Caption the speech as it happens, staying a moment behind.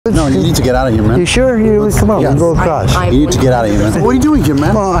No, you need to get out of here, man. You sure? Come on, we'll go across. You need to get out of here, man. What are you doing here,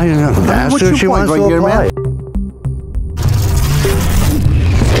 man? Well, I don't know. Ask What's her your if she point wants right to here, apply.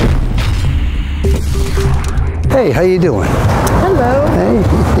 man? Hey, how you doing? Hello. Hey,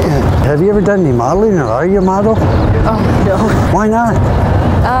 yeah. Have you ever done any modeling, or are you a model? Oh, no. Why not?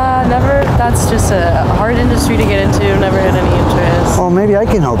 Never. That's just a hard industry to get into. Never had any interest. Well, maybe I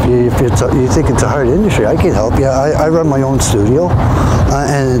can help you if you think it's a hard industry. I can help you. I run my own studio,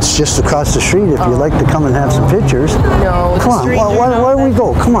 and it's just across the street. If you'd like to come and have some pictures. No. Come on, why don't we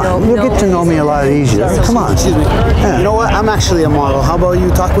go? Come on, you'll get to know me a lot easier. Come on. Excuse me. Yeah. You know what? I'm actually a model. How about you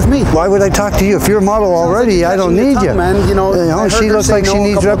talk with me? Why would I talk to you? If you're a model already, I don't need you. Man, you know, she looks like she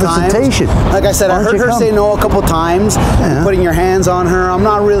needs representation. Like I said, I heard her say no a couple times. Yeah. Putting your hands on her. I'm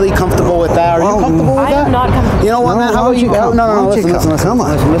not really comfortable with that. Are you comfortable with that? I am not comfortable. You know what, man? How about you? No, listen. Come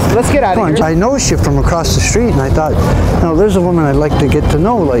on. Let's get out of here. I noticed you from across the street, and I thought, there's a woman I'd like to get to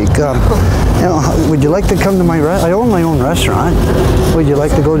know. Like, would you like to come to my I own my own restaurant. Would you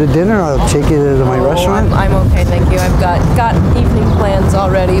like to go to dinner? I'll take you to my restaurant. I'm okay, thank you. I've got evening plans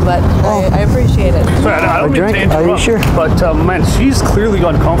already, but I appreciate it. Sorry, I don't mean to interrupt, Are you sure? but man, she's clearly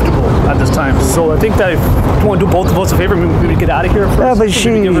uncomfortable at this time. So I think that if you want to do both of us a favor, maybe get out of here first. Yeah, but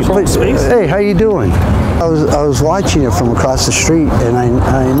give her some space. hey, how you doing? I was watching you from across the street, and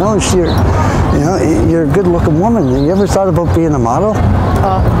I noticed you're a good-looking woman. You ever thought about being a model?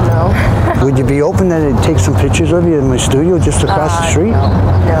 No. Would you be open that I'd take some pictures of you in my studio just across the street? No.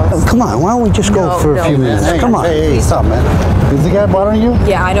 Oh, come on, why don't we just go for a few minutes? Come on. Hey, stop, man. Is the guy bothering you?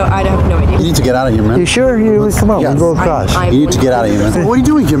 Yeah, I have no idea. You need to get out of here, man. You sure? Come on, we'll go across. You need to get out of here, man. What are you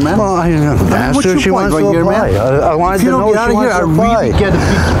doing here, man? Well, I don't know. Ask What's her your if she point wants right to here, apply. man? I wanted If you to don't know get if out she of here, wants I to apply. really get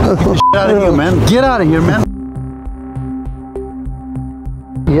the shit out of here, man. Get out of here, man.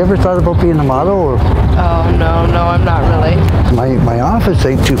 You ever thought about being a model? Or? Oh, no, I'm not really. My office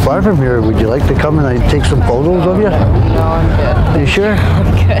ain't too far from here. Would you like to come and I'd take some photos of you? No, I'm good. You sure?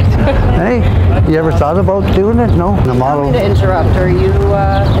 I'm good. Hey, you ever thought about doing it? No? The model? I'm going to interrupt. Are you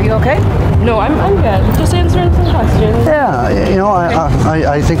okay? No, I'm good. Just answering some questions. Yeah,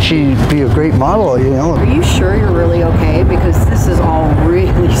 I think she'd be a great model, Are you sure you're really okay? Because this is all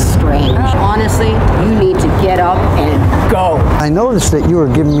really strange. Honestly, you need to get up and go. I noticed that you were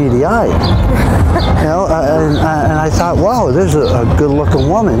giving me the eye. And I thought, wow, there's a good-looking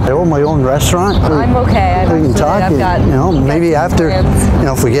woman. I own my own restaurant. I'm okay. We can talk. Maybe after,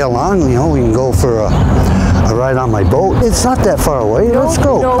 if we get along, we can go for a ride on my boat. It's not that far away. Let's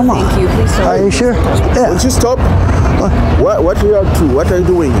go. No, Come on. thank you. Please don't. Are you sure? Yeah. Won't you stop? What are you up to? What are you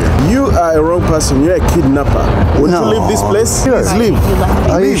doing here? You are a wrong person. You're a kidnapper. Won't you leave this place? Sure. Please leave.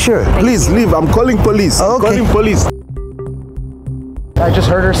 Are you sure? Please leave. I'm calling police. I'm calling police. I just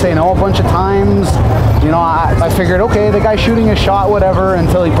heard her say no a bunch of times. I figured, okay, the guy's shooting a shot, whatever,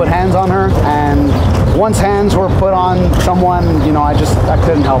 until he put hands on her. And once hands were put on someone, I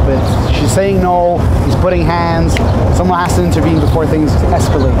couldn't help it. She's saying no, he's putting hands. Someone has to intervene before things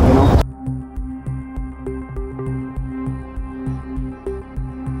escalate,